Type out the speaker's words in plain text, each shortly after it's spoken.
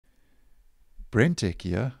BrenTech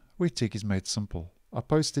here, where tech is made simple. I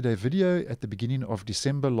posted a video at the beginning of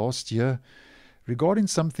December last year regarding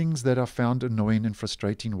some things that I found annoying and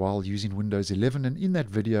frustrating while using Windows 11, and in that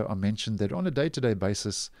video I mentioned that on a day-to-day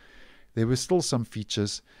basis there were still some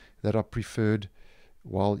features that I preferred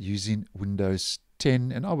while using Windows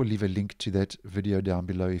 10, and I will leave a link to that video down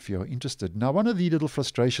below if you are interested. Now, one of the little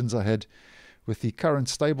frustrations I had with the current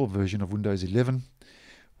stable version of Windows 11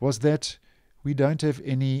 was that we don't have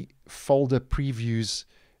any folder previews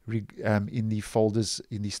in the folders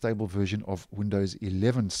in the stable version of Windows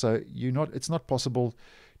 11. So it's not possible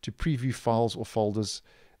to preview files or folders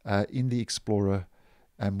in the Explorer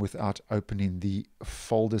without opening the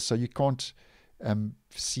folder. So you can't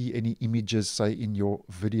see any images, say, in your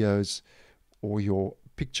videos or your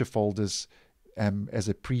picture folders as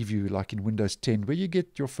a preview, like in Windows 10, where you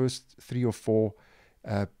get your first 3 or 4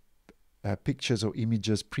 pictures or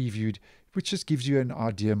images previewed, which just gives you an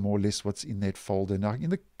idea more or less what's in that folder. Now,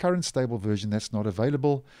 in the current stable version, that's not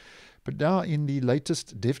available, but now in the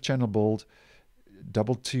latest dev channel build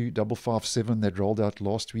 22557 that rolled out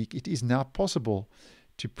last week, it is now possible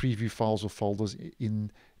to preview files or folders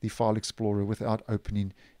in the File Explorer without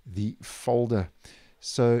opening the folder.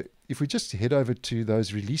 So if we just head over to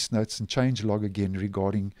those release notes and change log again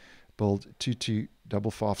regarding build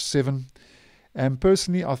 22557, and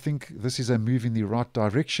personally, I think this is a move in the right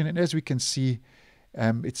direction. And as we can see,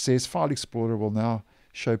 it says File Explorer will now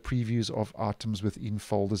show previews of items within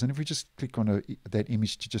folders. And if we just click on that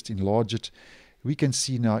image to just enlarge it, we can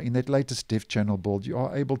see now in that latest dev channel build, you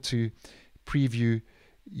are able to preview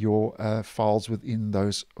your files within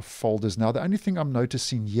those folders. Now, the only thing I'm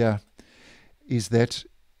noticing here is that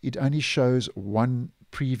it only shows one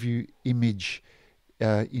preview image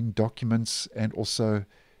in documents and also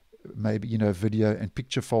maybe video and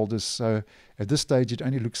picture folders. So at this stage it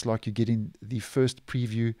only looks like you're getting the first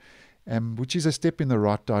preview, which is a step in the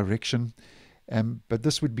right direction, but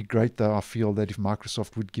this would be great though. I feel that if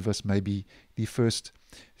Microsoft would give us maybe the first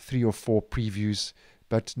 3 or 4 previews,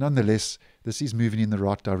 but nonetheless this is moving in the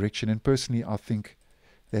right direction, and personally I think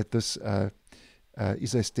that this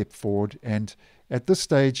is a step forward. And at this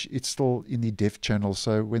stage it's still in the dev channel,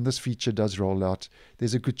 so when this feature does roll out,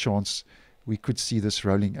 there's a good chance we could see this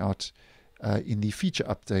rolling out in the feature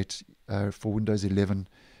update for Windows 11,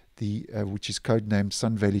 which is codenamed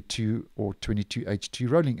Sun Valley 2 or 22H2,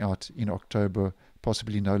 rolling out in October,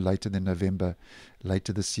 possibly no later than November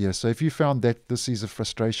later this year. So if you found that this is a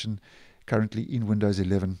frustration currently in Windows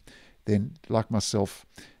 11, then like myself,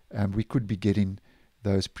 we could be getting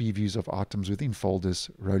those previews of items within folders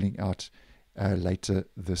rolling out later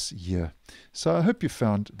this year. So I hope you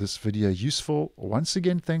found this video useful. Once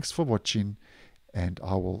again, thanks for watching, and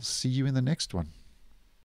I will see you in the next one.